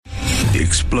the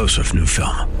explosive new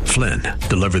film, Flynn,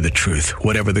 deliver the truth,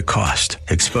 whatever the cost.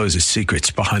 Exposes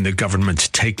secrets behind the government's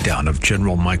takedown of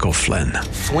General Michael Flynn.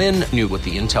 Flynn knew what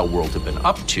the intel world had been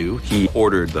up to. He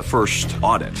ordered the first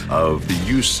audit of the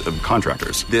use of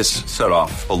contractors. This set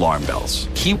off alarm bells.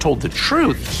 He told the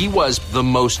truth. He was the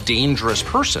most dangerous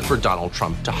person for Donald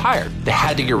Trump to hire. They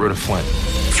had to get rid of Flynn.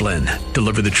 Flynn,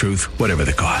 deliver the truth, whatever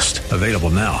the cost. Available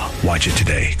now. Watch it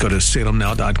today. Go to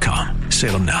salemnow.com.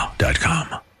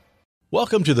 salemnow.com.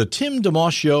 Welcome to the Tim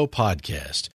DeMoss Show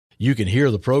podcast. You can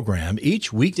hear the program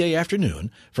each weekday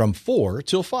afternoon from 4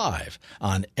 till 5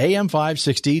 on AM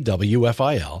 560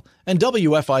 WFIL and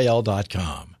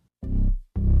WFIL.com.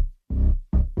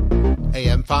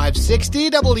 AM 560,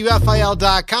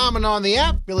 WFIL.com, and on the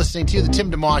app. You're listening to the Tim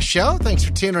DeMoss Show. Thanks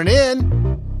for tuning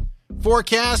in.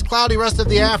 Forecast, cloudy rest of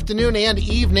the afternoon and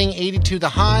evening, 82 the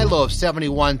high, low of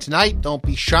 71 tonight. Don't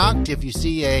be shocked if you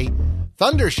see a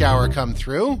thunder shower come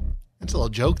through. That's a little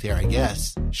joke there, I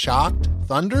guess. Shocked?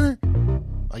 Thunder?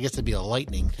 I guess it'd be a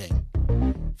lightning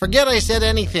thing. Forget I said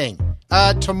anything.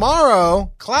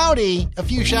 Tomorrow, cloudy, a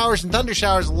few showers and thunder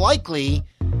showers likely,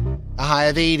 a high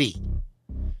of 80.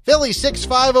 Philly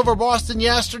 6-5 over Boston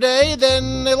yesterday,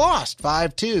 then they lost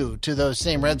 5-2 to those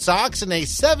same Red Sox in a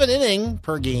 7-inning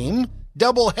per game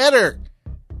doubleheader.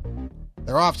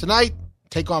 They're off tonight,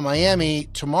 take on Miami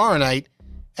tomorrow night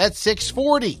at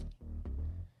 6:40.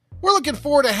 We're looking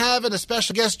forward to having a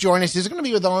special guest join us. He's going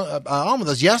to be on with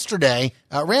us yesterday.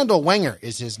 Randall Wenger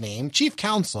is his name, Chief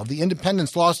Counsel of the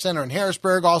Independence Law Center in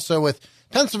Harrisburg, also with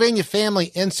Pennsylvania Family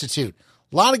Institute.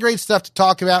 A lot of great stuff to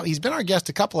talk about. He's been our guest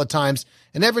a couple of times,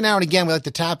 and every now and again we like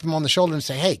to tap him on the shoulder and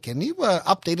say, hey, can you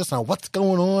update us on what's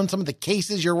going on, some of the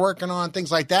cases you're working on,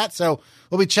 things like that. So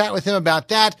we'll be chatting with him about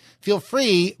that. Feel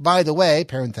free, by the way,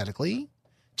 parenthetically,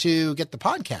 to get the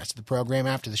podcast of the program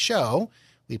after the show.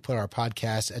 We put our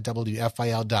podcast at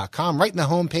WFIL.com right in the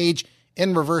homepage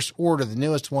in reverse order, the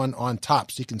newest one on top.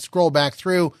 So you can scroll back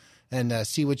through and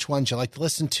see which ones you like to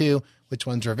listen to, which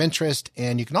ones are of interest.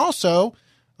 And you can also,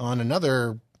 on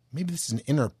another, maybe this is an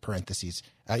inner parentheses,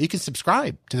 you can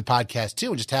subscribe to the podcast too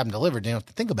and just have them delivered. You don't have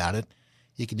to think about it.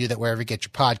 You can do that wherever you get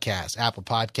your podcasts, Apple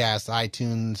Podcasts,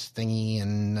 iTunes thingy,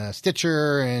 and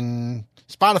Stitcher and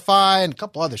Spotify and a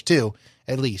couple others too,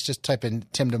 at least. Just type in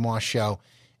Tim DeMoss Show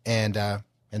and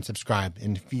subscribe.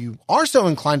 And if you are so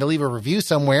inclined to leave a review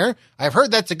somewhere, I've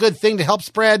heard that's a good thing to help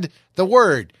spread the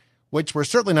word, which we're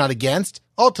certainly not against.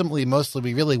 Ultimately, mostly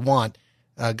we really want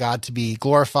God to be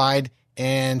glorified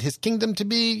and his kingdom to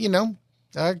be,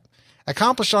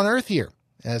 accomplished on earth here.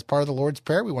 As part of the Lord's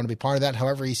Prayer, we want to be part of that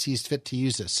however he sees fit to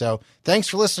use us. So thanks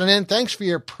for listening in. Thanks for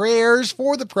your prayers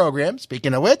for the program.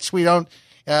 Speaking of which, we don't,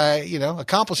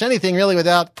 accomplish anything really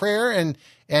without prayer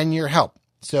and your help.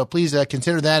 So please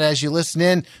consider that as you listen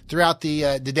in throughout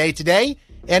the day today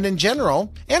and in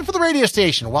general, and for the radio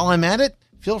station. While I'm at it,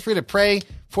 feel free to pray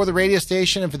for the radio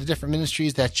station and for the different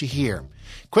ministries that you hear.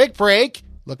 Quick break.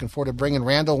 Looking forward to bringing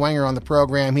Randall Wenger on the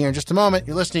program here in just a moment.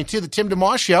 You're listening to the Tim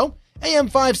DeMoss Show, AM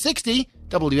 560,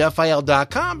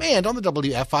 WFIL.com, and on the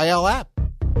WFIL app.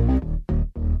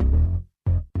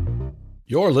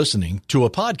 You're listening to a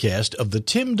podcast of the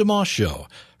Tim DeMoss Show,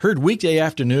 heard weekday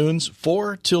afternoons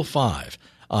 4 till 5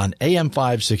 on AM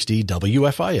 560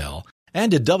 WFIL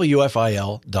and at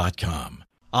WFIL.com.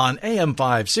 On AM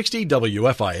 560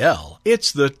 WFIL,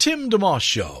 it's the Tim DeMoss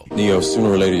Show. Neo, sooner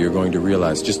or later you're going to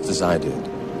realize, just as I did,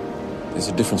 there's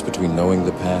a difference between knowing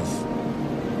the path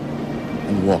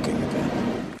and walking the path.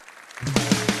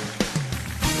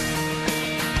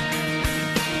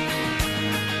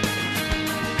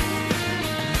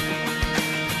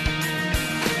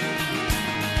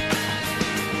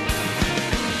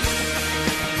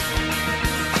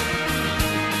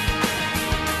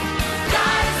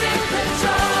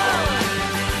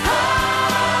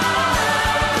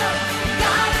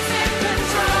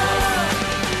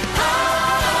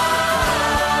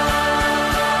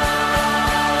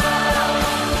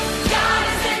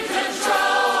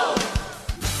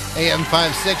 AM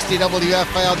 560,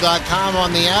 WFIL.com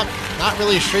on the app. Not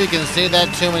really sure you can say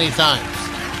that too many times.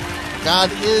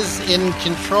 God is in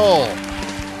control.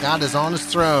 God is on his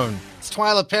throne. It's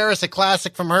Twyla Paris, a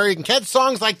classic from her. You can catch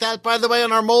songs like that, by the way,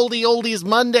 on our Moldy Oldies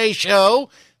Monday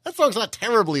show. That song's not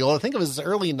terribly old. I think it was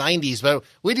early 90s, but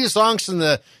we do songs from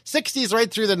the 60s right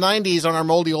through the 90s on our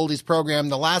Moldy Oldies program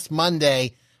the last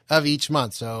Monday of each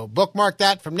month. So bookmark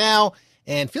that from now.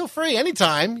 And feel free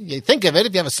anytime you think of it,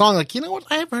 if you have a song like, you know what,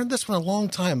 I haven't heard this one in a long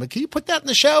time, but can you put that in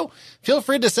the show? Feel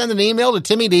free to send an email to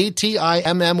TimmyD,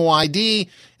 TIMMYD,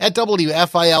 at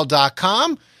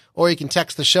WFIL.com, or you can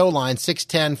text the show line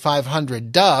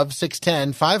 610-500-DOVE,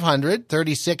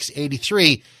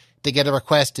 610-500-3683. to get a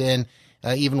request in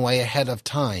even way ahead of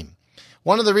time.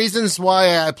 One of the reasons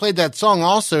why I played that song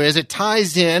also is it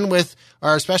ties in with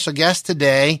our special guest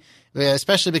today,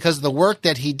 especially because of the work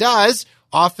that he does,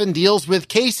 often deals with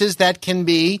cases that can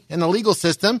be, in the legal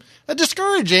system, a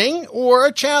discouraging or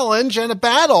a challenge and a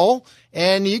battle.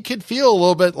 And you could feel a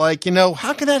little bit like,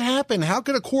 how could that happen? How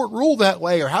could a court rule that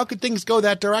way? Or how could things go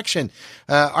that direction?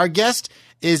 Our guest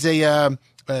is a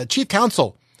chief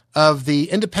counsel of the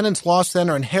Independence Law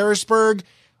Center in Harrisburg,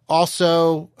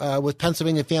 also with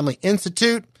Pennsylvania Family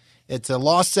Institute. It's a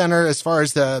law center as far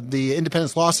as the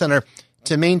Independence Law Center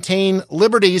to maintain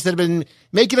liberties that have been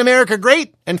making America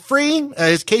great and free.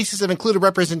 His cases have included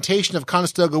representation of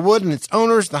Conestoga Wood and its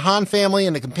owners, the Hahn family,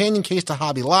 and a companion case to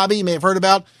Hobby Lobby you may have heard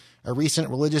about, a recent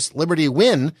religious liberty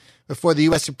win before the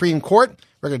U.S. Supreme Court.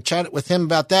 We're going to chat with him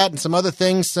about that and some other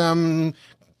things, some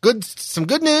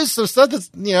good news, some stuff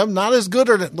that's, not as good,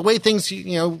 or the way things,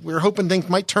 we're hoping things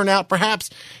might turn out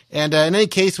perhaps. And in any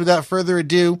case, without further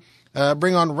ado,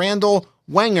 bring on Randall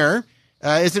Wenger.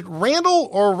 Is it Randall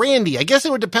or Randy? I guess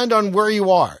it would depend on where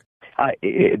you are.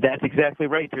 That's exactly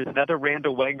right. There's another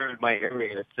Randall Wenger in my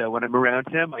area, so when I'm around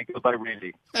him, I go by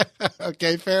Randy.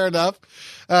 Okay, fair enough.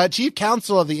 Chief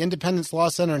counsel of the Independence Law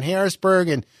Center in Harrisburg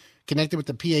and connected with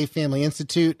the PA Family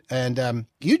Institute. And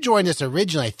you joined us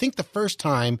originally, I think the first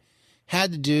time,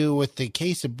 had to do with the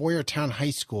case of Boyertown High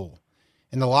School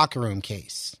and the locker room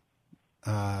case.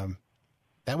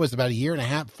 That was about a year and a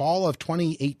half, fall of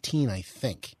 2018, I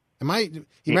think. You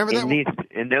remember that?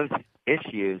 And those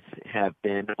issues have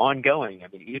been ongoing. I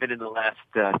mean, even in the last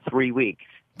 3 weeks.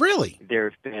 Really?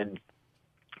 There have been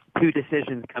 2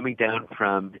 decisions coming down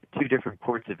from 2 different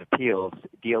courts of appeals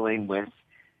dealing with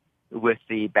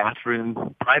the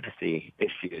bathroom privacy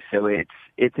issue. So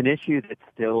it's an issue that's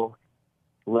still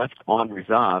left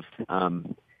unresolved.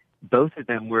 Both of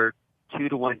them were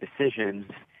 2-to-1 decisions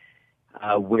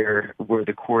where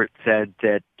the court said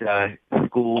that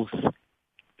schools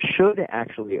should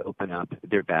actually open up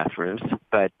their bathrooms,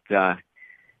 but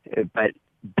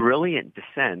brilliant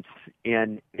dissents,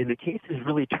 and the case is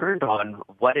really turned on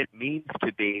what it means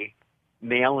to be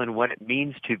male and what it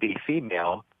means to be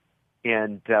female,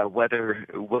 and whether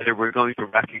we're going to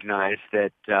recognize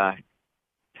that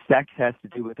sex has to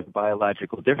do with the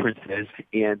biological differences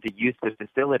and the use of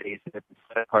facilities that have been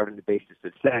set apart on the basis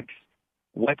of sex.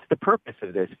 What's the purpose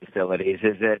of those facilities?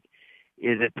 Is it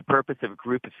the purpose of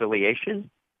group affiliation?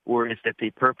 Or is it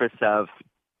the purpose of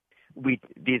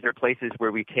these are places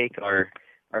where we take our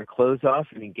clothes off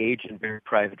and engage in very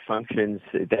private functions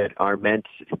that are meant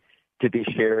to be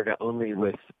shared only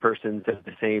with persons of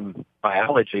the same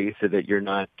biology, so that you're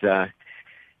not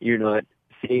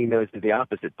seeing those of the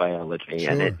opposite biology. Sure.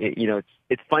 And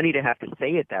it's funny to have to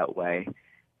say it that way,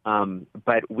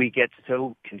 but we get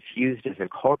so confused as a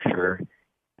culture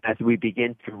as we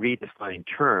begin to redefine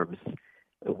terms.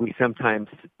 We sometimes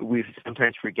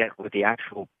forget what the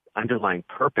actual underlying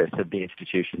purpose of the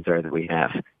institutions are that we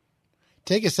have.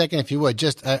 Take a second, if you would.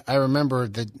 Just I remember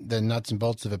the nuts and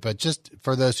bolts of it, but just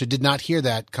for those who did not hear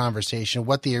that conversation,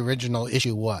 what the original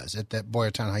issue was at that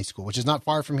Boyertown High School, which is not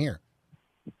far from here.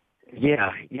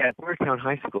 Yeah, Boyertown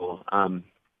High School.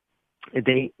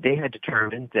 They had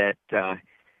determined that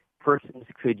persons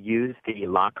could use the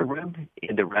locker room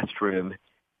and the restroom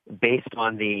based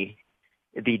on the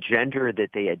gender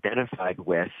that they identified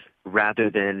with rather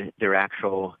than their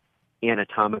actual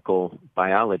anatomical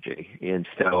biology. And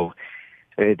so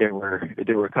there were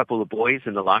a couple of boys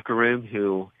in the locker room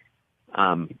who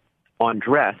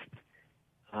undressed,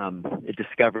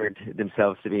 discovered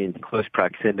themselves to be in close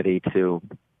proximity to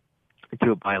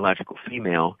a biological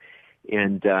female,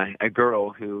 and a girl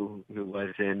who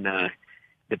was in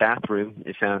the bathroom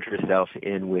and found herself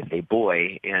in with a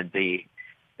boy. And the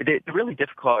really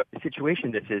difficult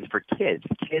situation this is for kids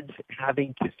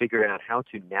having to figure out how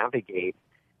to navigate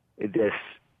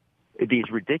these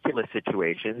ridiculous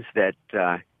situations that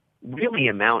really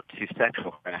amount to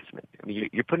sexual harassment. I mean,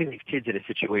 you're putting these kids in a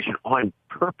situation on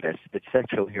purpose that's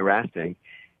sexually harassing.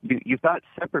 You've got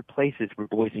separate places for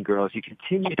boys and girls. You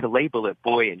continue to label it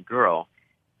boy and girl,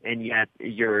 and yet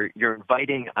you're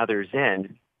inviting others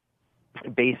in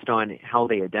based on how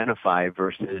they identify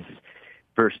versus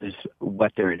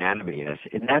what their anatomy is.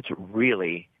 And that's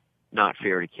really not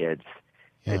fair to kids.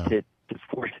 Yeah. To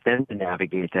force them to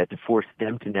navigate that, to force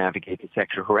them to navigate the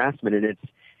sexual harassment. And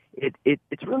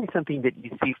it's really something that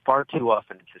you see far too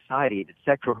often in society, that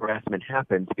sexual harassment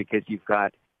happens because you've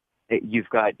got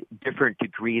different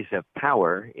degrees of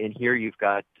power. And here you've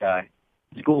got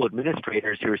school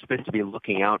administrators who are supposed to be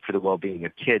looking out for the well-being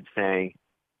of kids saying,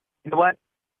 you know what?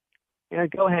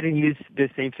 Go ahead and use the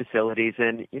same facilities.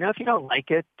 And, if you don't like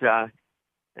it,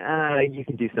 you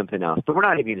can do something else. But we're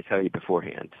not even going to tell you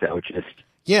beforehand. So just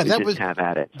have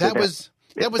at it. That was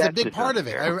a big part of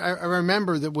it. I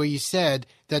remember that where you said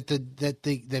that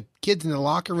the kids in the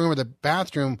locker room or the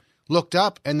bathroom looked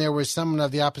up and there was someone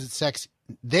of the opposite sex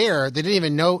there. They didn't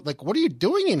even know, like, what are you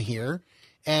doing in here?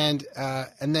 And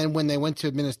then when they went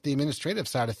to the administrative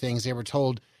side of things, they were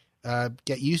told,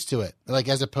 get used to it, like,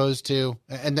 as opposed to,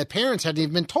 and the parents hadn't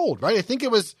even been told, right? I think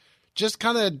it was just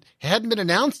kind of hadn't been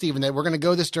announced even that we're going to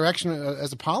go this direction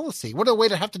as a policy. What a way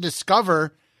to have to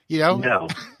discover, No.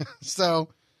 So.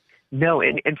 No,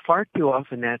 and far too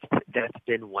often that's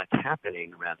been what's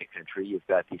happening around the country. You've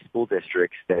got these school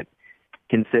districts that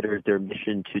consider it their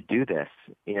mission to do this.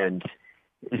 And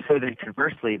so then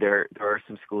conversely, there are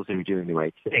some schools that are doing the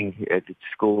right thing. It's a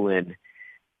school in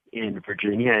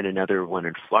Virginia and another one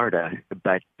in Florida,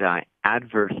 but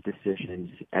adverse decisions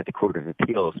at the Court of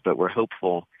Appeals. But we're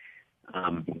hopeful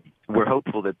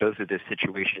that both of those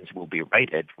situations will be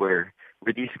righted, where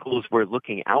these schools were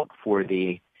looking out for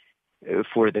the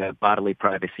bodily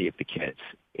privacy of the kids.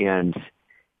 And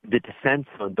the dissents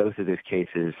on both of those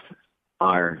cases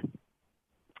are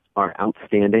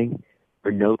outstanding,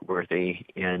 are noteworthy,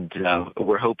 and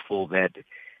we're hopeful that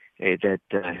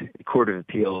the Court of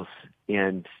Appeals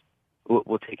and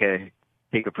we'll take a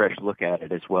fresh look at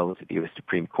it, as well as the U.S.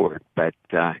 Supreme Court. But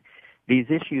these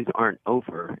issues aren't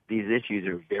over. These issues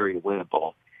are very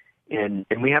winnable, and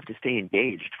we have to stay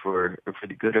engaged for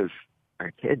the good of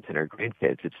our kids and our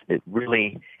grandkids. It's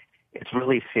really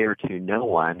fair to no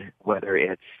one, whether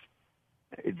it's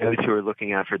those who are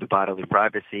looking out for the bodily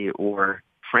privacy or,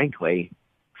 frankly,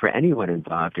 for anyone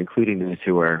involved, including those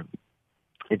who are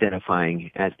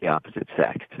identifying as the opposite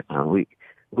sex.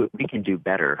 We can do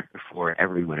better for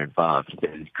everyone involved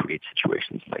than create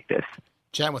situations like this.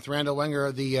 Chatting with Randall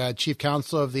Wenger, the Chief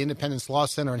Counsel of the Independence Law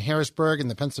Center in Harrisburg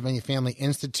and the Pennsylvania Family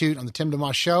Institute, on the Tim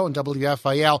DeMoss Show on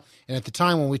WFIL. And at the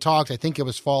time when we talked, I think it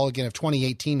was fall again of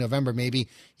 2018, November maybe,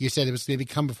 you said it was going to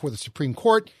come before the Supreme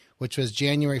Court, which was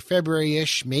January,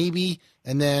 February-ish maybe.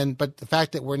 And then, but the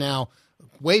fact that we're now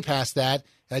way past that,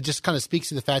 just kind of speaks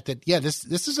to the fact that, this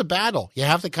is a battle. You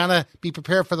have to kind of be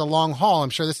prepared for the long haul. I'm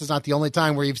sure this is not the only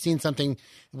time where you've seen something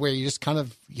where you just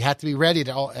you have to be ready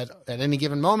at any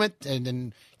given moment and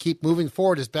then keep moving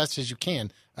forward as best as you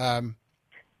can. And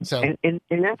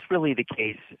that's really the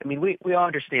case. I mean, we all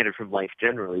understand it from life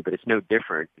generally, but it's no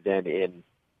different than in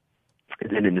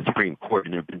the Supreme Court.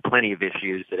 And there have been plenty of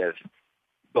issues that have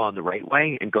gone the right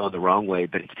way and gone the wrong way,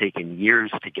 but it's taken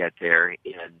years to get there.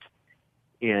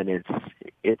 And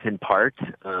it's in part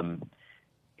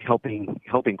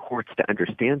helping courts to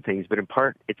understand things, but in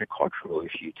part it's a cultural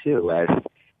issue too.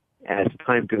 As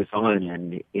time goes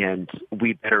on, and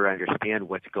we better understand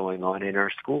what's going on in our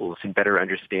schools, and better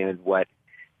understand what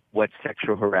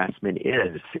sexual harassment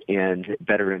is, and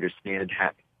better understand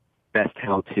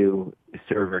how to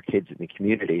serve our kids in the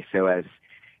community. So as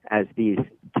these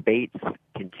debates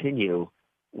continue,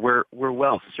 we're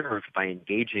well served by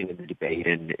engaging in the debate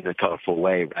in a thoughtful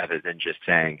way, rather than just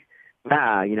saying,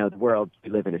 the world we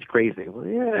live in is crazy. Well,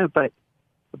 yeah, but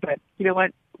you know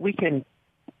what? We can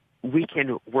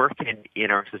work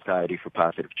in our society for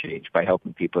positive change by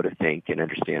helping people to think and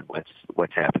understand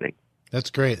what's happening. That's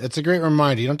great. That's a great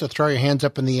reminder. You don't have to throw your hands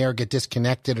up in the air, get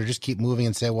disconnected, or just keep moving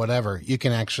and say whatever. You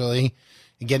can actually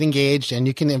get engaged, and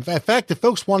you can, in fact, if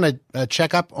folks want to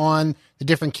check up on the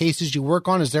different cases you work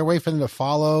on, is there a way for them to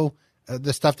follow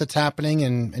the stuff that's happening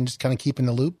and just kind of keep in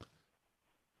the loop?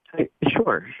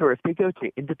 Sure. If they go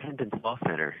to Independence Law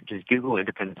Center, just Google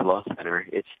Independence Law Center.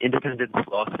 It's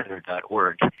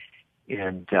independencelawcenter.org,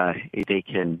 and they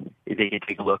can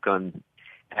take a look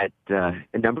at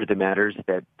a number of the matters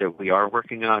that we are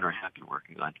working on or have been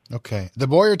working on. Okay. The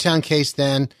Boyertown case,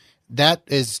 then, that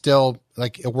is still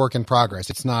like a work in progress.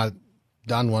 It's not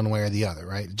done one way or the other,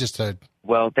 right?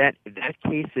 Well, that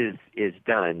case is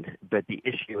done, but the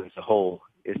issue as a whole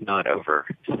is not over.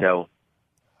 So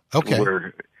okay.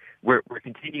 We're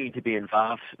continuing to be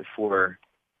involved for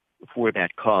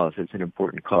that cause. It's an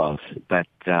important cause, but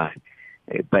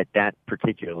that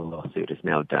particular lawsuit is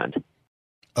now done.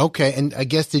 Okay, and I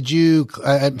guess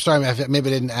I'm sorry, maybe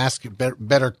I didn't ask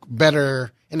better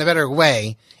in a better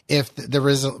way. If the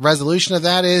resolution of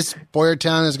that is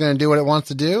Boyertown is going to do what it wants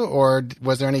to do, or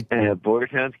was there any?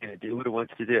 Boyertown's going to do what it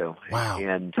wants to do. Wow.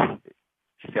 And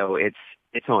so it's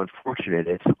unfortunate.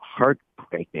 It's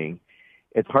heartbreaking.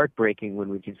 It's heartbreaking when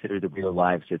we consider the real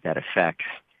lives that affects,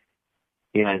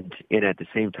 and at the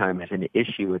same time, as an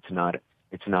issue, it's not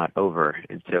over.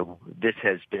 And so this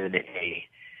has been a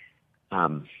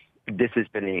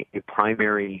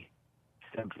primary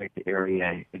subject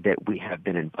area that we have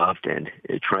been involved in,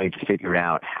 trying to figure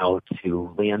out how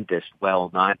to land this well,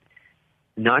 not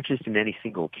just in any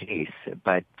single case,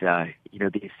 but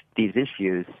these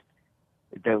issues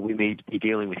that we may be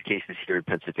dealing with cases here in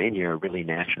Pennsylvania are really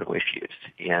national issues,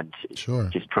 and Sure.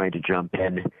 just trying to jump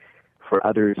in for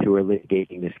others who are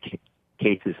litigating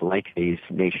cases like these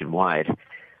nationwide,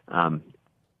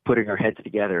 putting our heads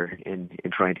together and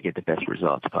trying to get the best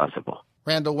results possible.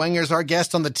 Randall Wenger is our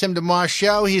guest on the Tim DeMoss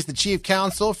Show. He's the chief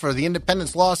counsel for the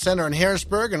Independence Law Center in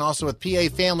Harrisburg and also with PA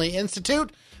Family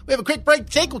Institute. We have a quick break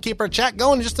to take. We'll keep our chat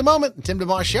going in just a moment. The Tim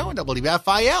DeMoss Show on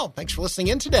WFIL. Thanks for listening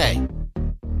in today.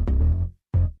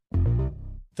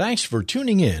 Thanks for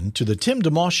tuning in to the Tim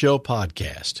DeMoss Show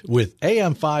podcast with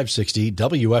AM 560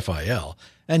 WFIL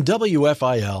and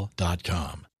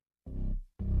WFIL.com.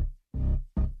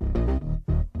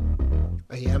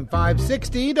 AM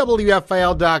 560,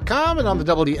 WFIL.com, and on the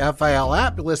WFIL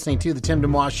app. You're listening to the Tim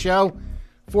DeMoss Show.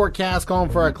 Forecast calling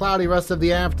for a cloudy rest of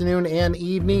the afternoon and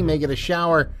evening. May get a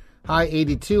shower, high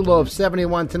 82, low of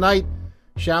 71 tonight.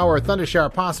 Shower or thunder shower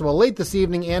possible late this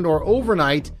evening and or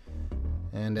overnight.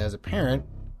 And as a parent,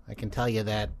 I can tell you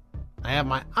that I have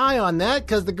my eye on that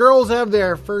because the girls have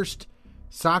their first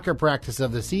soccer practice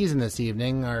of the season this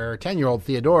evening. Our 10-year-old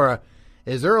Theodora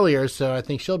is earlier, so I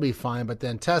think she'll be fine. But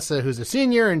then Tessa, who's a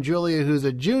senior, and Julia, who's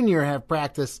a junior, have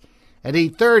practice at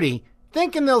 8:30,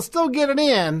 thinking they'll still get it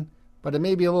in, but it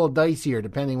may be a little dicier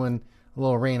depending when a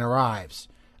little rain arrives.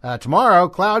 Tomorrow,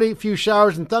 cloudy, few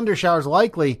showers and thunder showers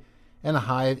likely, and a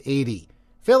high of 80.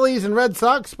 Phillies and Red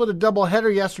Sox split a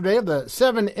doubleheader yesterday of the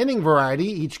 7-inning variety.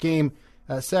 Each game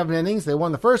 7 innings. They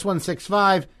won the first one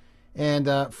 6-5 and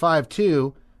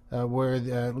 5-2, where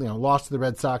lost to the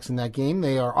Red Sox in that game.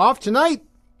 They are off tonight,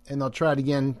 and they'll try it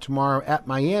again tomorrow at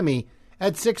Miami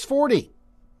at 6:40.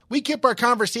 We keep our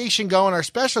conversation going. Our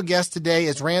special guest today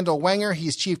is Randall Wenger.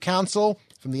 He's chief counsel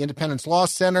from the Independence Law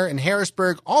Center in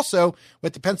Harrisburg, also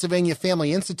with the Pennsylvania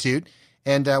Family Institute,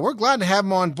 and we're glad to have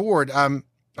him on board.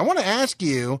 I want to ask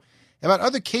you about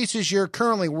other cases you're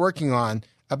currently working on.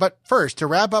 But first, to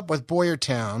wrap up with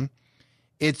Boyertown,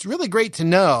 it's really great to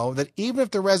know that even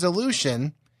if the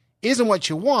resolution isn't what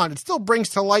you want, it still brings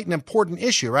to light an important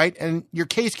issue, right? And your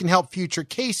case can help future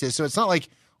cases, so it's not like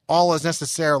all is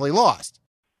necessarily lost.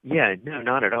 Yeah, no,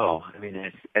 not at all. I mean,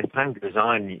 as time goes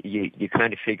on, you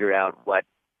kind of figure out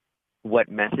what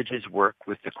messages work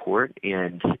with the court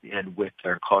and with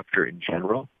our culture in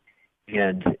general.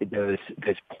 And those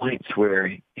points where,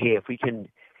 hey, if we can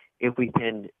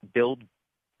rebuild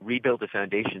the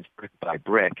foundations brick by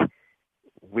brick,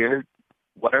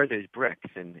 what are those bricks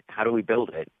and how do we build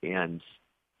it? And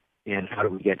how do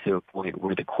we get to a point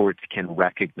where the courts can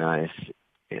recognize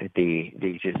the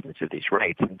existence of these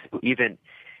rights? And so even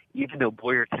though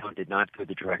Boyertown did not go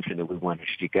the direction that we wanted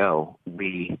to go,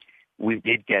 we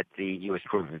did get the U.S.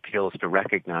 Court of Appeals to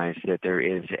recognize that there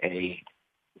is a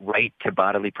right to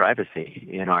bodily privacy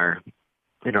in our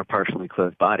partially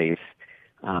clothed bodies.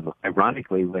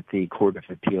 Ironically, what the Court of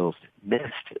Appeals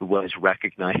missed was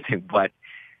recognizing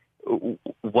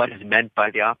what is meant by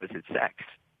the opposite sex.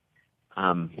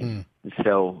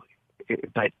 So,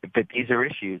 but these are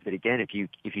issues that, again, if you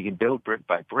can build brick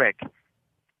by brick,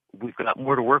 we've got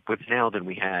more to work with now than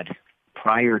we had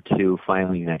prior to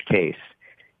filing that case.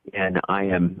 And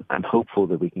I'm hopeful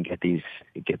that we can get these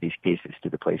cases to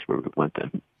the place where we want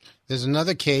them. There's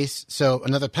another case,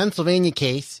 another Pennsylvania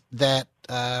case that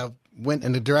went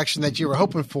in the direction that you were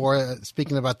hoping for.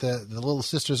 Speaking about the Little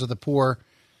Sisters of the Poor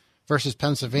versus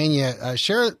Pennsylvania,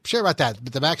 share about that,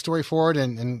 the backstory for it,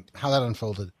 and how that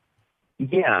unfolded.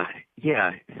 Yeah.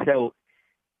 So,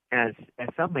 as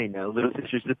some may know, Little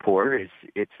Sisters of the Poor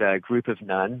it's a group of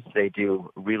nuns. They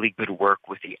do really good work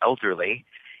with the elderly.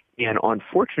 And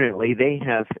unfortunately, they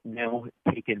have now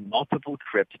taken multiple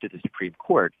trips to the Supreme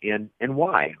Court. And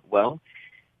why? Well,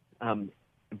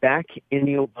 back in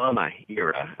the Obama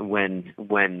era, when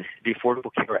the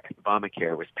Affordable Care Act,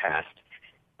 Obamacare, was passed,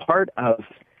 part of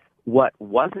what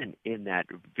wasn't in that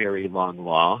very long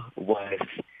law was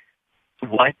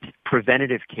what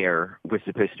preventative care was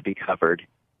supposed to be covered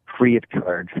free of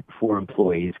charge for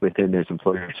employees within those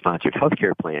employer-sponsored health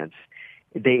care plans.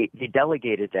 They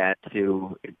delegated that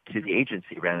to the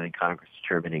agency rather than Congress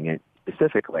determining it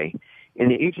specifically.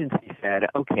 And the agency said,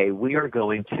 okay, we're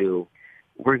going to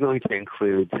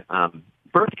include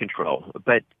birth control,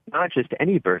 but not just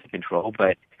any birth control,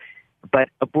 but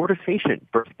abortifacient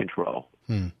birth control.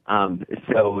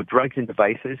 So drugs and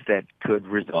devices that could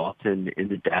result in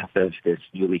the death of this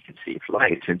newly conceived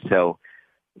life. And so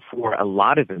for a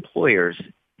lot of employers,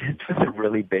 this was a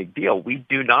really big deal. We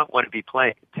do not want to be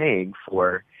paying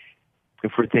for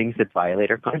for things that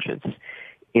violate our conscience.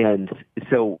 And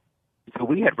so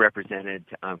we had represented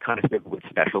Conestoga Wood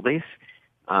Specialties,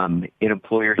 an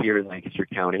employer here in Lancaster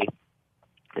County.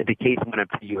 The case went up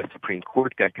to the U.S. Supreme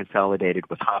Court, got consolidated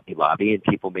with Hobby Lobby, and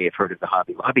people may have heard of the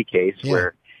Hobby Lobby case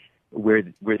where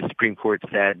the Supreme Court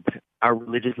said our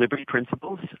religious liberty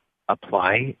principles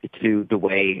apply to the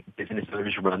way business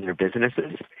owners run their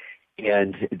businesses,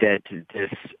 and that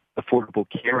this Affordable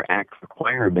Care Act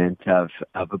requirement of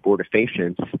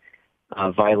abortifacients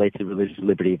violates the religious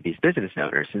liberty of these business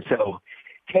owners. And so,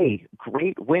 hey,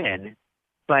 great win,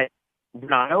 but we're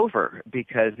not over,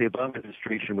 because the Obama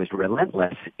administration was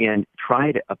relentless and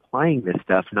tried applying this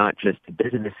stuff not just to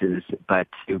businesses but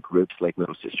to groups like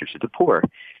Little Sisters of the Poor.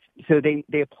 So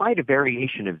they applied a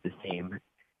variation of the same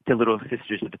to Little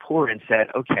Sisters of the Poor and said,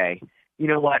 okay, you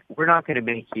know what, we're not going to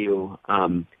make you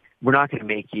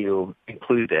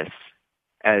include this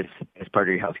as part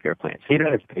of your health care plan. So you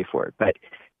don't have to pay for it, but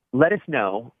let us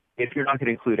know if you're not going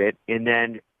to include it, and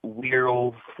then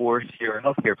we'll force your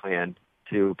health care plan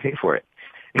to pay for it.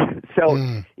 So,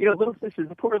 Little Sisters of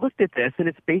the Poor looked at this, and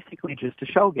it's basically just a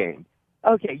shell game.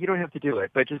 Okay, you don't have to do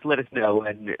it, but just let us know,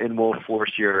 and we'll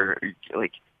force your,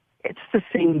 it's the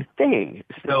same thing.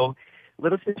 So,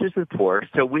 Little Sisters of the Poor,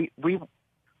 so we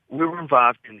were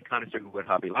involved in the Conestoga Wood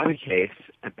Hobby Lobby case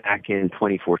back in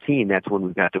 2014. That's when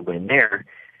we got the win there.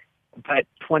 But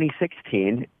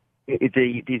 2016,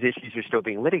 these issues are still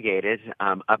being litigated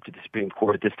up to the Supreme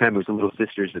Court. This time it was the Little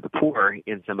Sisters of the Poor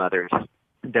and some others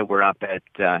that were up at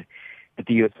the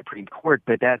U.S. Supreme Court.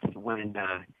 But that's when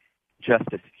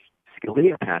Justice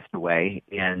Scalia passed away,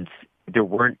 and there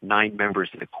weren't 9 members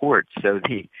of the court. So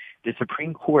the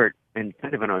Supreme Court, in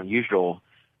kind of an unusual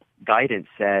guidance,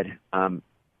 said,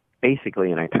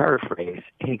 basically, and I paraphrase,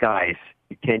 hey guys,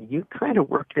 can you kind of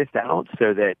work this out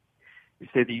so that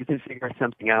you can figure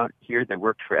something out here that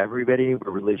works for everybody,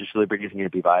 where religious liberty isn't going to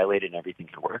be violated and everything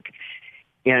can work?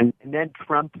 And then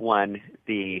Trump won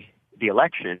the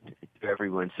election, to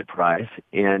everyone's surprise,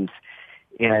 and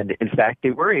in fact,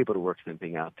 they were able to work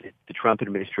something out. The Trump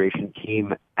administration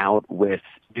came out with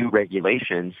new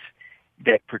regulations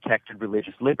that protected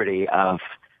religious liberty of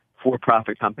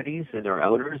for-profit companies and their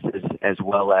owners, as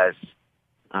well as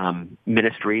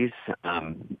ministries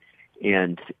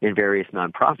and various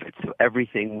nonprofits. So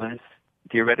everything was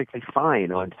theoretically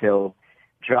fine until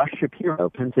Josh Shapiro,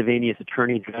 Pennsylvania's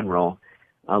Attorney General,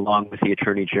 along with the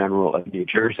Attorney General of New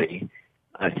Jersey,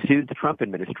 sued the Trump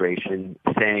administration,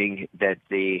 saying that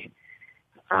the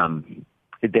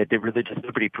religious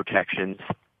liberty protections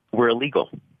were illegal.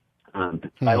 The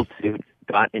filed suit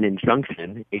got an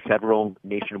injunction, a federal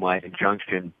nationwide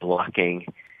injunction blocking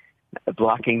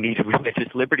these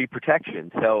religious liberty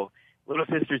protections. So Little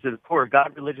Sisters of the Poor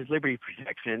got religious liberty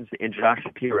protections, and Josh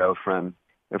Shapiro from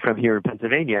here in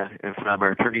Pennsylvania and from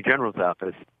our Attorney General's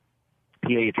office,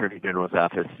 PA Attorney General's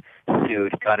office,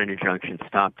 sued, got an injunction,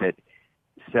 stopped it.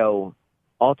 So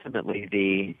ultimately,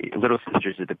 the Little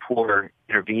Sisters of the Poor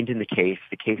intervened in the case.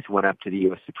 The case went up to the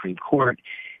U.S. Supreme Court,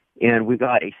 and we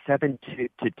got a 7-2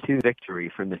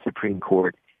 victory from the Supreme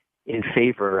Court in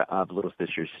favor of Little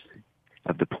Sisters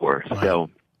of the Poor. Wow. So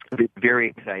very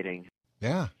exciting.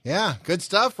 Yeah, good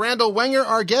stuff. Randall Wenger,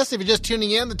 our guest. If you're just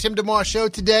tuning in, the Tim DeMoss Show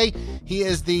today. He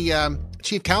is the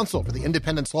Chief Counsel for the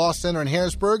Independence Law Center in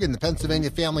Harrisburg and the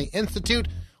Pennsylvania Family Institute.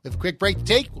 We have a quick break to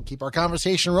take. We'll keep our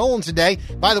conversation rolling today.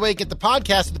 By the way, get the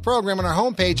podcast of the program on our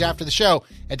homepage after the show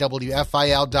at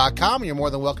WFIL.com. You're more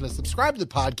than welcome to subscribe to the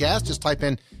podcast. Just type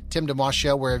in Tim DeMoss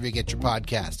Show wherever you get your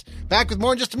podcast. Back with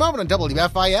more in just a moment on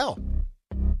WFIL.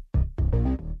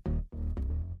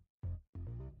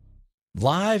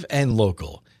 Live and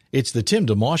local. It's the Tim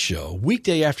DeMoss Show,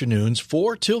 weekday afternoons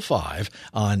 4 till 5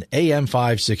 on AM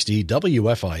 560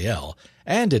 WFIL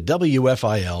and at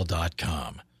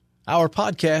WFIL.com. Our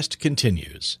podcast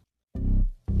continues.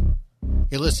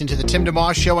 You're listening to the Tim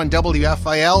DeMoss Show on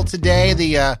WFIL. Today,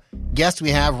 the guest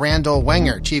we have, Randall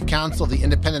Wenger, Chief Counsel of the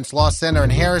Independence Law Center in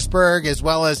Harrisburg, as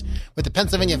well as with the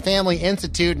Pennsylvania Family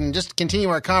Institute. And just to continue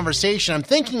our conversation, I'm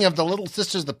thinking of the Little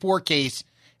Sisters of the Poor case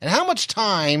and how much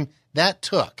time that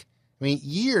took. I mean,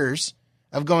 years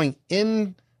of going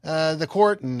in the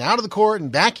court and out of the court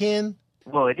and back in.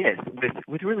 Well, it is,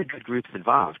 with really good groups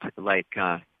involved. Like,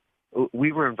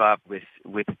 we were involved with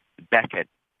Beckett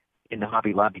in the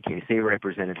Hobby Lobby case. They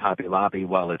represented Hobby Lobby,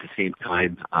 while at the same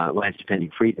time, Alliance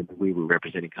Defending Freedom, we were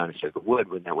representing Conestoga Wood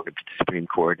when that went up to the Supreme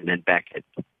Court, and then Beckett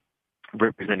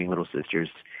representing Little Sisters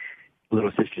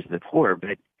of the Poor.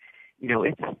 But,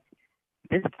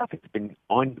 this stuff has been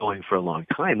ongoing for a long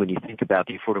time. When you think about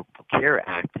the Affordable Care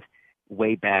Act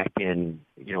way back in,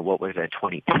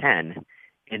 2010,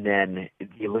 and then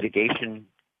the litigation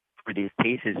for these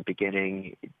cases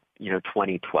beginning,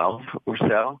 2012 or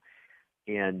so,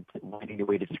 and winding the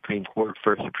way to the Supreme Court,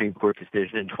 first Supreme Court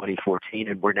decision in 2014,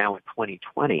 and we're now in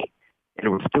 2020,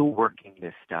 and we're still working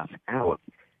this stuff out.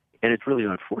 And it's really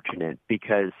unfortunate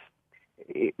because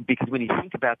when you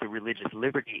think about the religious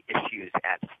liberty issues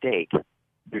at stake,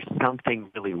 there's something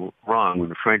really wrong when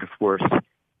we're trying to force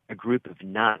a group of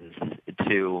nuns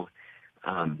to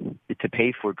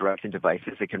pay for drugs and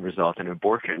devices that can result in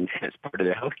abortion as part of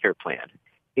their health care plan.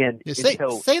 And say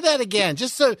that again,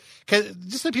 just so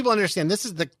people understand. This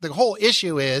is the whole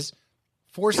issue is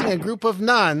forcing a group of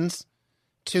nuns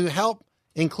to help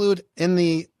include in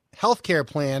the health care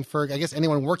plan for, I guess,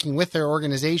 anyone working with their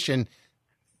organization,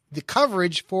 the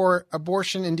coverage for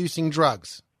abortion-inducing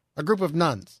drugs. A group of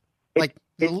nuns,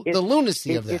 the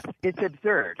lunacy of that. It's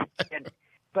absurd.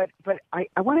 But I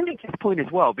want to make this point as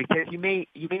well, because you may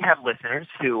have listeners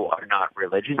who are not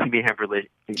religious. You may have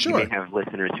Sure. You may have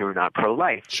listeners who are not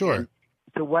pro-life. Sure. And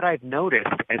so what I've noticed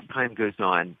as time goes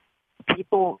on,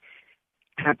 people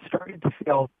have started to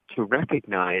fail to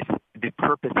recognize the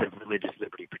purpose of religious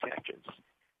liberty protections.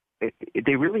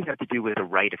 They really have to do with a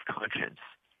right of conscience.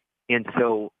 And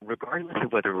so regardless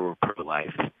of whether we're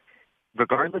pro-life,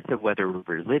 regardless of whether we're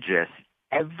religious,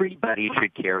 everybody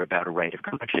should care about a right of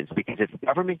conscience, because if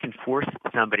government can force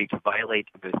somebody to violate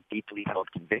the most deeply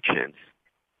held convictions,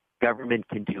 government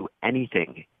can do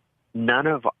anything. None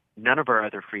of our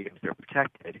other freedoms are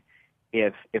protected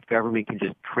if government can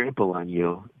just trample on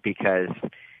you because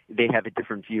they have a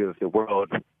different view of the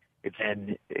world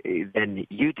than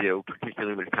you do,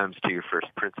 particularly when it comes to your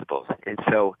first principles. And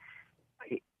so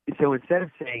instead of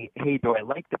saying, hey, do I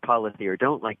like the policy or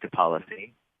don't like the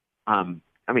policy,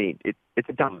 it's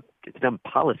a dumb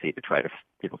policy to try to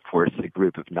force a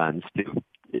group of nuns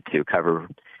to cover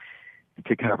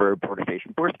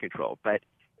abortifacient birth control. But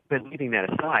leaving that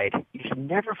aside, you should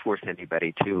never force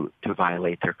anybody to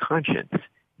violate their conscience.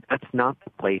 That's not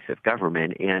the place of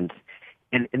government, and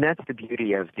that's the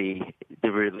beauty of the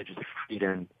Religious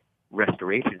Freedom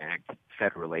Restoration Act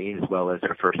federally, as well as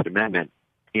our First Amendment.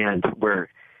 And we're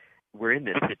in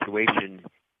this situation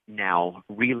now,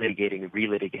 relitigating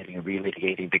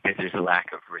because there's a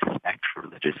lack of respect for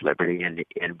religious liberty, and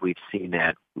we've seen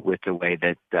that with the way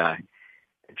that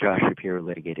Josh Shapiro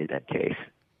litigated that case.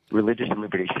 Religious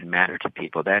liberty should matter to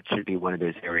people. That should be one of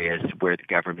those areas where the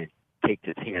government takes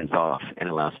its hands off and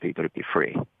allows people to be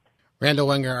free. Randall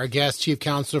Wenger, our guest, Chief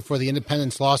Counselor for the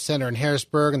Independence Law Center in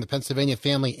Harrisburg and the Pennsylvania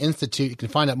Family Institute. You can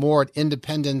find out more at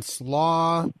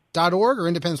independencelaw.org or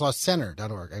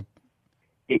independencelawcenter.org.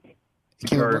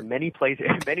 There are many ways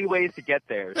to get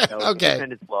there. So Okay.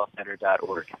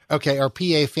 independencelawcenter.org. Okay, or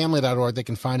pafamily.org. They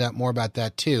can find out more about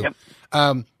that too. Yep.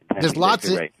 There's lots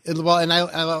of right. Well, and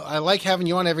I like having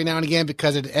you on every now and again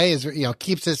because it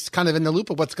keeps us kind of in the loop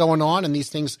of what's going on, and these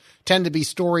things tend to be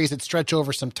stories that stretch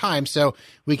over some time, so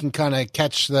we can kind of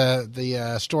catch the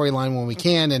storyline when we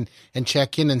can and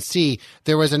check in and see.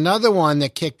 There was another one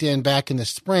that kicked in back in the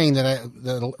spring that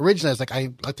originally I was like,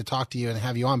 I'd like to talk to you and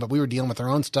have you on, but we were dealing with our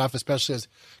own stuff, especially as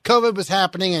COVID was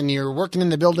happening and you're working in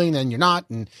the building and you're not,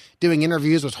 and doing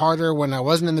interviews was harder when I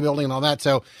wasn't in the building and all that.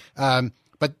 So,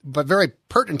 But very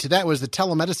pertinent to that was the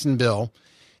telemedicine bill,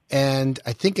 and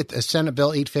I think it's Senate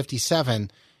Bill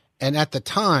 857. And at the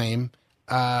time,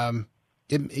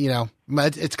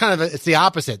 it's kind of it's the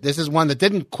opposite. This is one that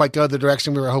didn't quite go the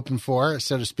direction we were hoping for,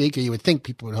 so to speak, or you would think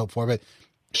people would hope for. But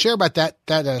share about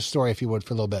that story, if you would,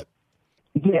 for a little bit.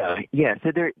 Yeah.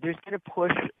 So there's been a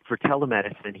push for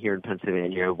telemedicine here in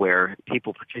Pennsylvania, where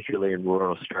people, particularly in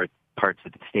rural parts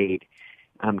of the state,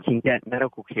 can get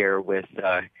medical care with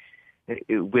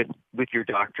your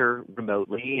doctor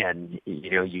remotely, and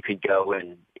you can go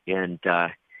and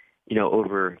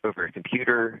over a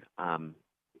computer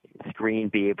screen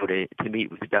be able to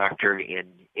meet with a doctor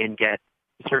and get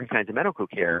certain kinds of medical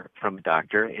care from a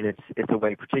doctor. And it's a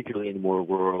way, particularly in more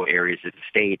rural areas of the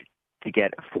state, to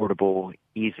get affordable,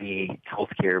 easy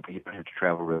health care, but you don't have to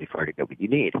travel really far to get what you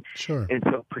need. Sure. And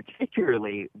so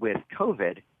particularly with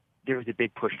COVID, there was a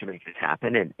big push to make this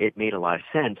happen, and it made a lot of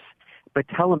sense. But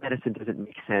telemedicine doesn't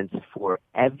make sense for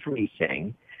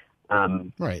everything.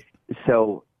 Right.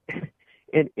 So,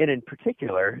 in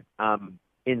particular,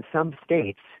 in some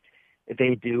states,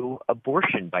 they do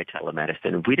abortion by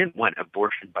telemedicine. We didn't want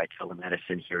abortion by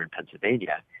telemedicine here in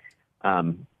Pennsylvania.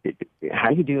 How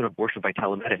do you do an abortion by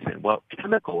telemedicine? Well,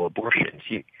 chemical abortions.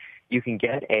 You can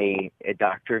get a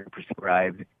doctor to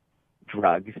prescribe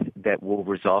drugs that will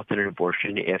result in an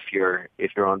abortion if your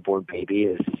unborn baby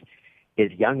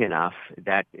is young enough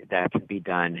that can be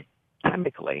done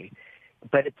chemically.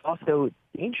 But it's also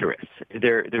dangerous.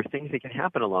 There are things that can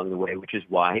happen along the way, which is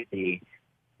why the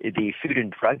the Food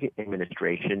and Drug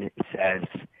Administration says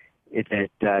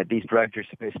that these drugs are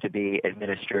supposed to be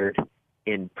administered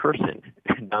in person,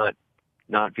 not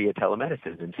via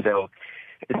telemedicine. And so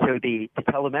the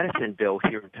telemedicine bill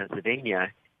here in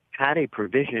Pennsylvania had a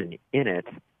provision in it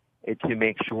to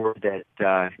make sure that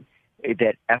that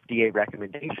FDA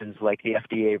recommendations, like the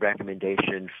FDA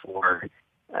recommendation for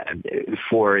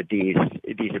these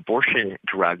abortion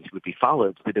drugs, would be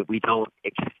followed, so that we don't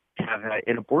have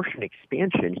an abortion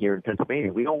expansion here in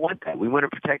Pennsylvania. We don't want that. We want to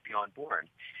protect the unborn.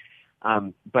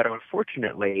 But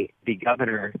unfortunately, the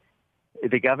governor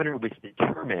was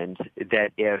determined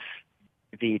that if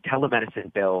the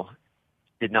telemedicine bill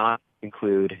did not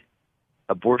include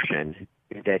abortion,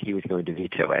 that he was going to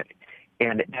veto it.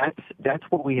 And that's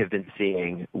what we have been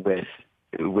seeing with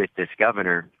this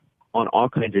governor on all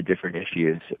kinds of different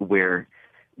issues where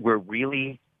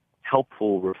really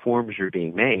helpful reforms are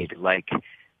being made. Like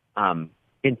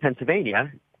in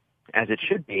Pennsylvania, as it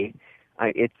should be,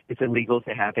 it's illegal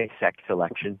to have a sex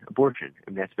selection abortion.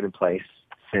 I mean, that's been in place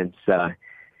since I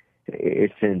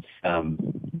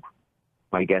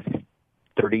guess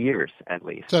 30 years at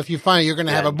least. So if you find you're going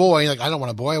to have a boy, you're like, I don't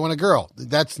want a boy, I want a girl.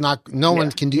 That's not. No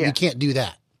one can do. Yeah. You can't do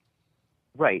that.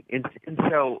 Right, and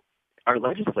so our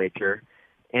legislature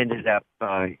ended up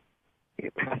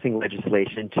passing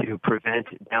legislation to prevent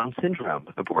Down syndrome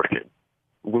abortion,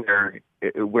 where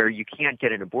you can't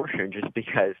get an abortion just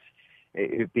because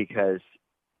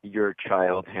your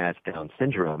child has Down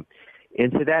syndrome.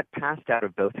 And so that passed out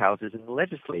of both houses in the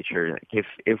legislature.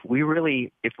 If we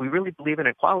really believe in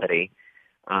equality,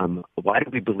 why do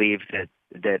we believe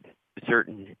that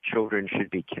certain children should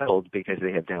be killed because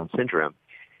they have Down syndrome?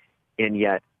 And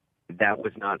yet that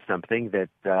was not something that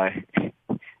the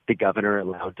governor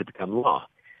allowed to become law.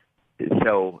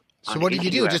 So what did you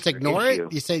do? Just ignore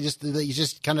it? You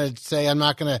just kind of say, I'm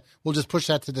not going to, we'll just push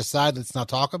that to the side. Let's not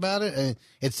talk about it. And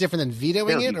it's different than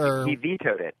vetoing it, or he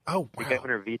vetoed it. Oh, wow. The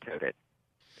governor vetoed it.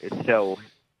 So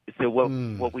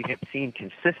what we have seen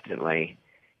consistently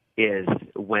is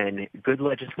when good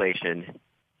legislation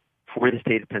for the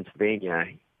state of Pennsylvania,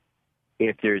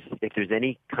 if there's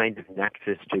any kind of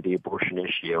nexus to the abortion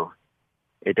issue,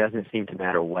 it doesn't seem to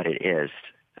matter what it is.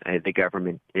 The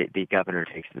governor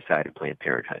takes the side of Planned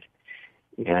Parenthood,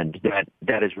 and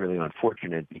that is really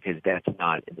unfortunate, because that's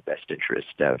not in the best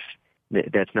interest of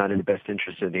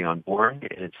the unborn,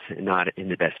 and it's not in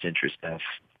the best interest of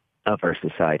our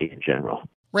society in general.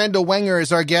 Randall Wenger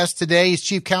is our guest today. He's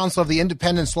chief counsel of the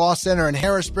Independence Law Center in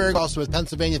Harrisburg, also with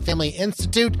Pennsylvania Family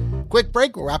Institute. Quick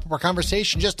break. We'll wrap up our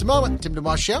conversation in just a moment. Tim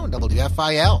DeMoss Show on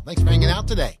WFIL. Thanks for hanging out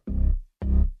today.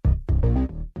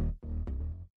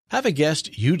 Have a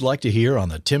guest you'd like to hear on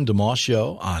the Tim DeMoss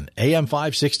Show on AM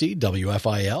 560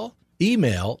 WFIL?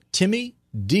 Email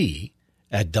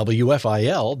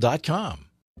timmyd@wfil.com.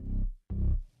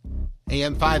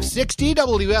 AM 560,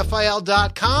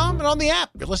 WFIL.com, and on the app.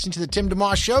 You're listening to the Tim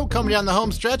DeMoss Show, coming down the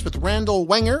home stretch with Randall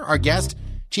Wenger, our guest,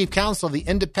 chief counsel of the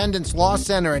Independence Law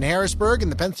Center in Harrisburg and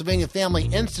the Pennsylvania Family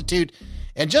Institute.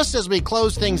 And just as we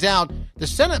close things out, the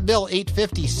Senate Bill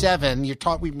 857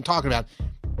 we've been talking about,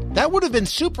 that would have been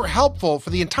super helpful for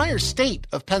the entire state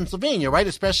of Pennsylvania, right?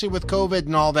 Especially with COVID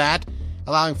and all that,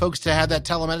 allowing folks to have that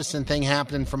telemedicine thing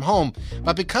happening from home.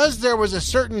 But because there was a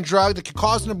certain drug that could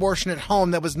cause an abortion at home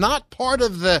that was not part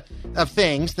of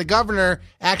things, the governor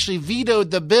actually vetoed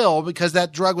the bill because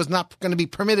that drug was not going to be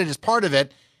permitted as part of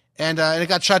it, and it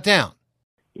got shut down.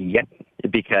 Yep,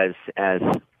 because as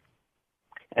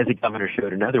the governor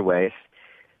showed in other ways,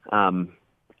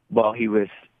 while he was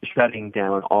shutting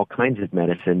down all kinds of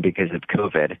medicine because of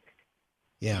COVID,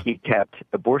 he kept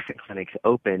abortion clinics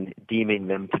open, deeming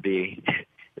them to be,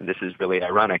 and this is really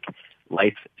ironic,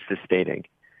 life-sustaining.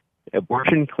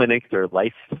 Abortion clinics are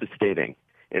life-sustaining.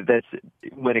 And that's,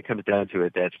 when it comes down to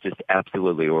it, that's just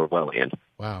absolutely Orwellian.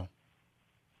 Wow.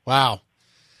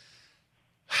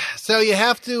 So you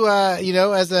have to,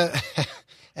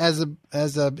 as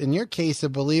a in your case, a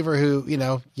believer who,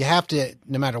 you have to,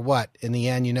 no matter what, in the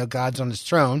end, God's on his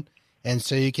throne. And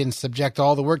so you can subject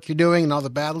all the work you're doing and all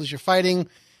the battles you're fighting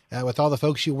with all the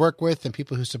folks you work with and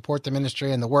people who support the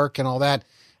ministry and the work and all that,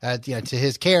 to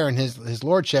his care and his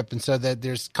lordship. And so that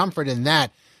there's comfort in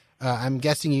that. I'm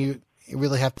guessing you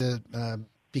really have to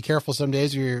be careful some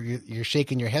days where you're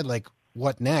shaking your head like,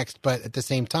 what next? But at the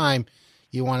same time,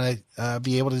 you want to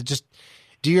be able to just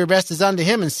do your best as unto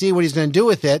him and see what he's going to do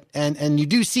with it. And you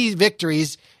do see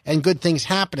victories and good things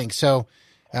happening. So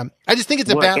I just think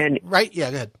it's right? Yeah,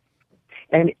 go ahead.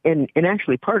 And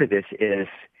actually part of this is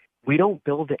we don't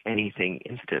build anything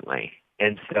instantly.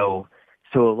 And so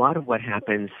a lot of what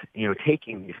happens,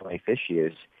 taking these life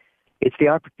issues, it's the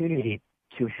opportunity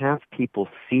to have people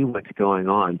see what's going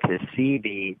on, to see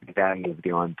the value of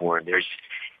the unborn. There's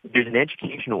an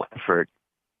educational effort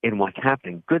in what's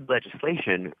happening, good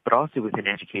legislation, but also with an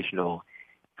educational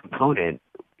component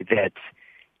that,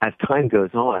 as time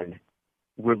goes on,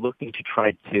 we're looking to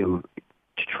try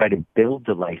to build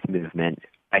the life movement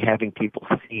by having people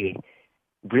see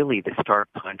really the stark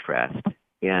contrast,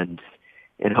 and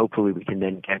hopefully we can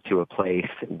then get to a place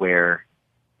where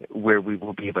we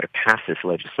will be able to pass this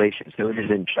legislation. So it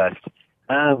isn't just,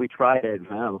 we tried it,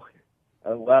 oh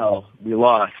well, we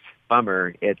lost,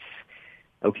 bummer. It's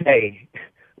okay.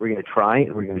 We're going to try,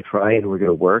 and we're going to try, and we're going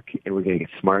to work, and we're going to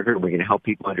get smarter, and we're going to help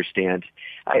people understand.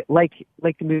 Like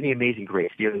the movie Amazing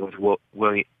Grace, dealing with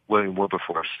William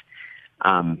Wilberforce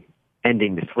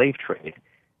ending the slave trade.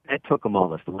 That took him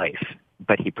all his life,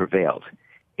 but he prevailed,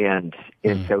 and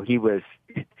so he was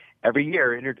every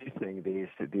year introducing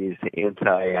these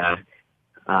anti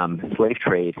slave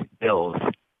trade bills.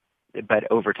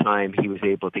 But over time, he was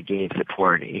able to gain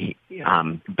support,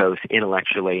 both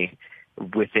intellectually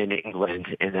within England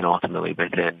and then ultimately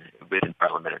within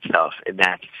Parliament itself. And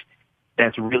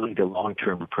that's really the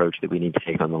long-term approach that we need to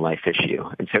take on the life issue.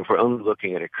 And so if we're only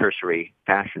looking at a cursory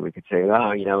fashion, we could say,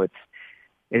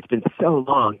 it's been so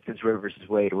long since Roe versus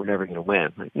Wade, we're never going to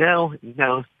win. Like, no,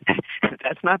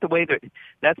 that's not the way that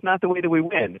we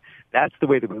win. That's the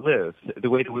way that we lose. The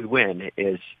way that we win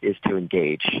is to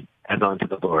engage as unto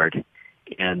the Lord,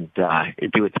 and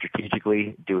do it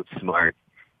strategically, do it smart,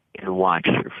 and watch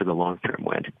for the long-term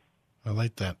win. I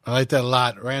like that. I like that a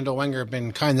lot. Randall Wenger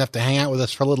been kind enough to hang out with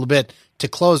us for a little bit to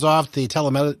close off the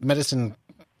telemedicine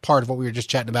part of what we were just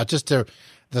chatting about.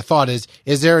 The thought is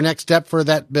there a next step for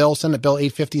that bill, Senate Bill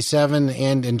 857,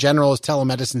 and in general, is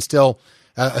telemedicine still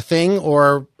a thing,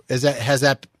 or has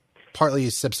that partly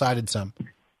subsided some?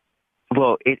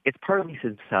 Well, it's partly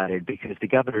subsided because the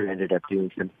governor ended up doing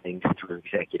some things through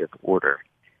executive order.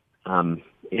 And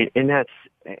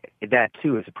that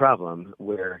too is a problem,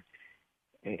 where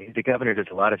the governor does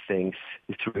a lot of things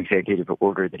through executive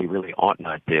order that he really ought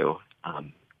not do,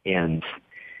 and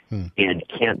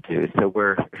can't do. So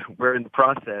we're in the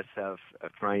process of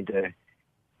trying to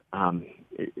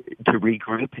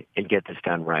regroup and get this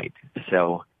done right.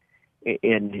 So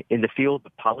in the field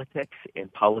of politics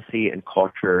and policy and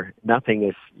culture, nothing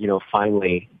is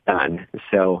finally done.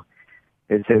 So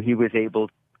he was able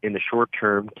in the short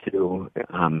term to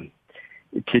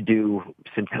do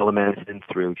some telemedicine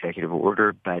through executive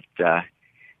order, but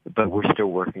we're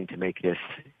still working to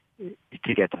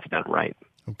get this done right.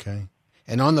 Okay.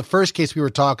 And on the first case we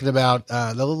were talking about,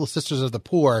 the Little Sisters of the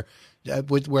Poor,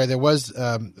 where there was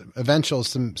eventual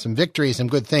some victory, some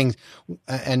good things,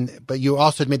 but you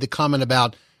also had made the comment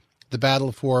about the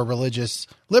battle for religious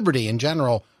liberty in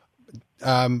general.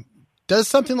 Does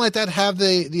something like that have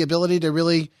the ability to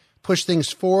really push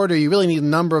things forward, or you really need a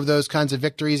number of those kinds of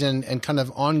victories and kind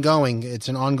of ongoing? It's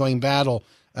an ongoing battle.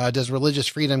 Does religious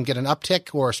freedom get an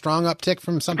uptick or a strong uptick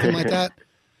from something like that?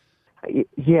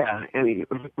 Yeah, I mean,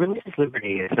 religious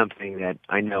liberty is something that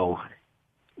I know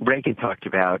Reagan talked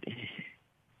about.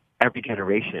 Every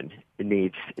generation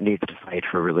needs to fight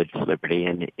for religious liberty,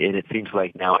 and it seems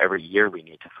like now every year we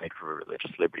need to fight for religious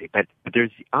liberty. But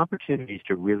there's opportunities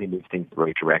to really move things in the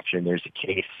right direction. There's a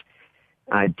case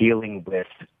dealing with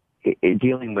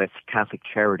Catholic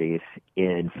Charities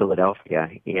in Philadelphia,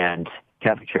 and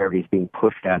Catholic Charities being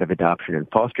pushed out of adoption and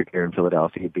foster care in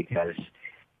Philadelphia because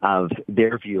of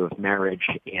their view of marriage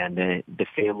and the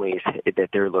families that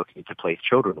they're looking to place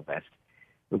children with,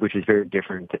 which is very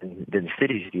different than the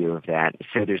city's view of that.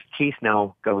 So there's a case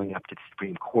now going up to the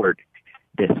Supreme Court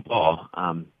this fall,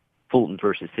 Fulton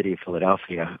versus City of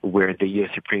Philadelphia, where the U.S.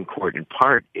 Supreme Court in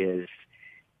part is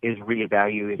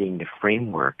reevaluating the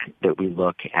framework that we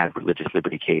look at religious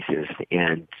liberty cases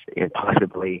and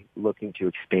possibly looking to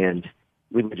expand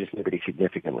religious liberty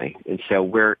significantly. And so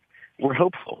we're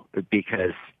hopeful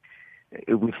because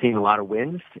we've seen a lot of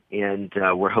wins, and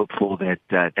we're hopeful that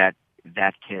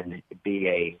that can be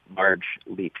a large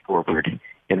leap forward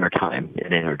in our time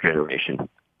and in our generation.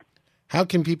 How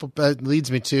can people,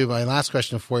 leads me to my last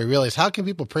question for you really, is how can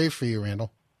people pray for you,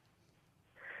 Randall?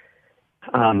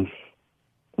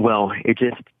 Well, it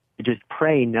just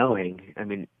pray knowing, I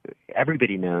mean,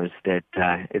 everybody knows that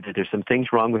there's some things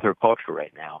wrong with our culture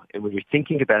right now. And when you're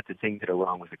thinking about the things that are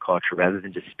wrong with the culture, rather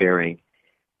than despairing,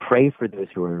 pray for those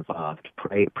who are involved.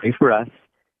 Pray for us.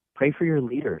 Pray for your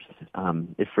leaders,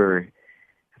 for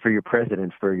your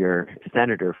president, for your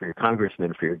senator, for your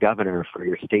congressman, for your governor, for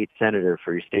your state senator,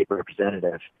 for your state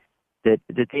representative, that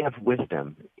they have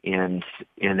wisdom and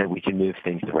that we can move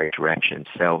things in the right direction.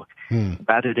 So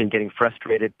rather than getting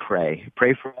frustrated, pray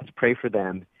for us, pray for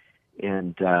them,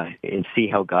 and see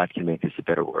how God can make this a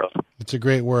better world. It's a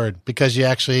great word, because you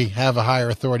actually have a higher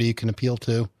authority you can appeal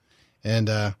to. And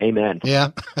amen. Yeah.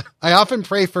 I often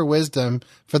pray for wisdom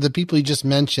for the people you just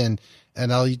mentioned,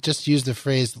 and I'll just use the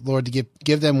phrase, Lord, to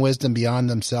give them wisdom beyond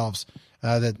themselves,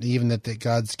 that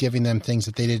God's giving them things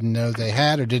that they didn't know they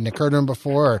had or didn't occur to them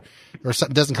before, or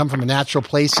something doesn't come from a natural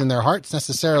place in their hearts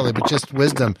necessarily, but just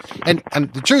wisdom. And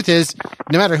the truth is,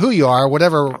 no matter who you are,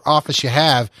 whatever office you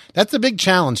have, that's a big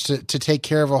challenge to take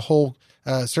care of a whole,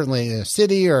 certainly a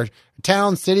city or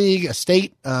town, city, a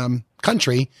state,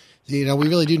 country. We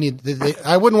really do need,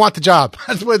 I wouldn't want the job.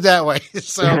 Let's put it that way.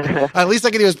 So at least I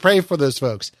can do is pray for those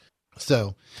folks.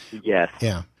 So, yes.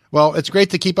 Yeah. Well, it's great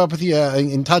to keep up with you,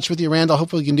 in touch with you, Randall.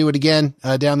 Hopefully we can do it again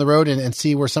down the road and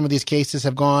see where some of these cases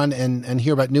have gone and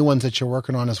hear about new ones that you're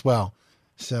working on as well.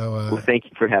 So, well, thank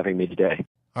you for having me today.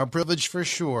 Our privilege for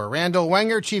sure. Randall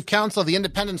Wenger, Chief Counsel of the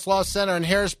Independence Law Center in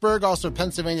Harrisburg, also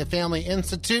Pennsylvania Family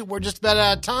Institute. We're just about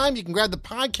out of time. You can grab the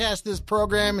podcast of this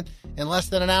program in less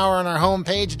than an hour on our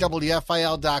homepage,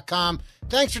 WFIL.com.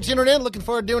 Thanks for tuning in. Looking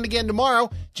forward to doing it again tomorrow.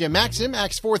 Jim Maxim,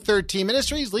 Acts 413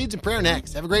 Ministries, leads in prayer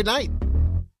next. Have a great night.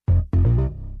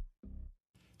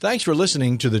 Thanks for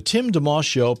listening to the Tim DeMoss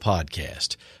Show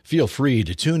podcast. Feel free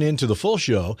to tune in to the full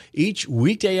show each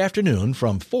weekday afternoon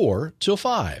from 4 till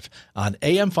 5 on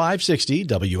AM 560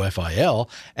 WFIL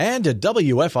and at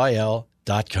WFIL.com.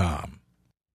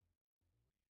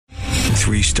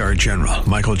 3-star General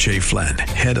Michael J. Flynn,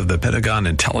 head of the Pentagon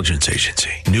Intelligence Agency,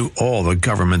 knew all the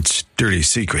government's dirty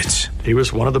secrets. He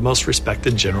was one of the most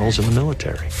respected generals in the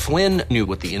military. Flynn knew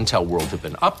what the intel world had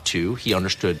been up to. He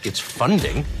understood its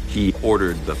funding. He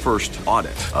ordered the first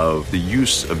audit of the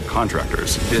use of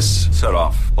contractors. This set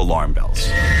off alarm bells.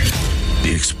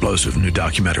 The explosive new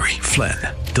documentary, Flynn,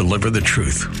 Deliver the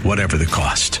Truth, Whatever the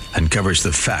Cost, uncovers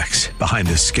the facts behind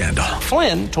this scandal.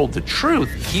 Flynn told the truth.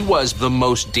 He was the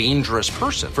most dangerous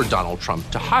person for Donald Trump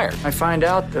to hire. I find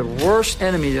out the worst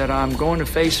enemy that I'm going to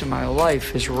face in my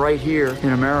life is right here in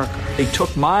America. They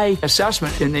took my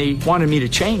assessment and they wanted me to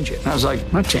change it. And I was like,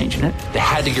 I'm not changing it. They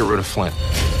had to get rid of Flynn.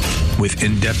 With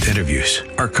in-depth interviews,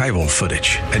 archival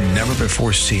footage, and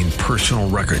never-before-seen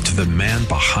personal records of the man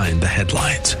behind the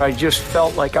headlines. I just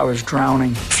felt like I was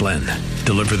drowning. Flynn,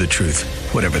 Deliver the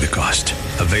Truth, Whatever the Cost.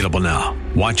 Available now.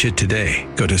 Watch it today.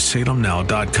 Go to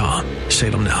salemnow.com.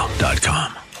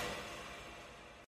 salemnow.com.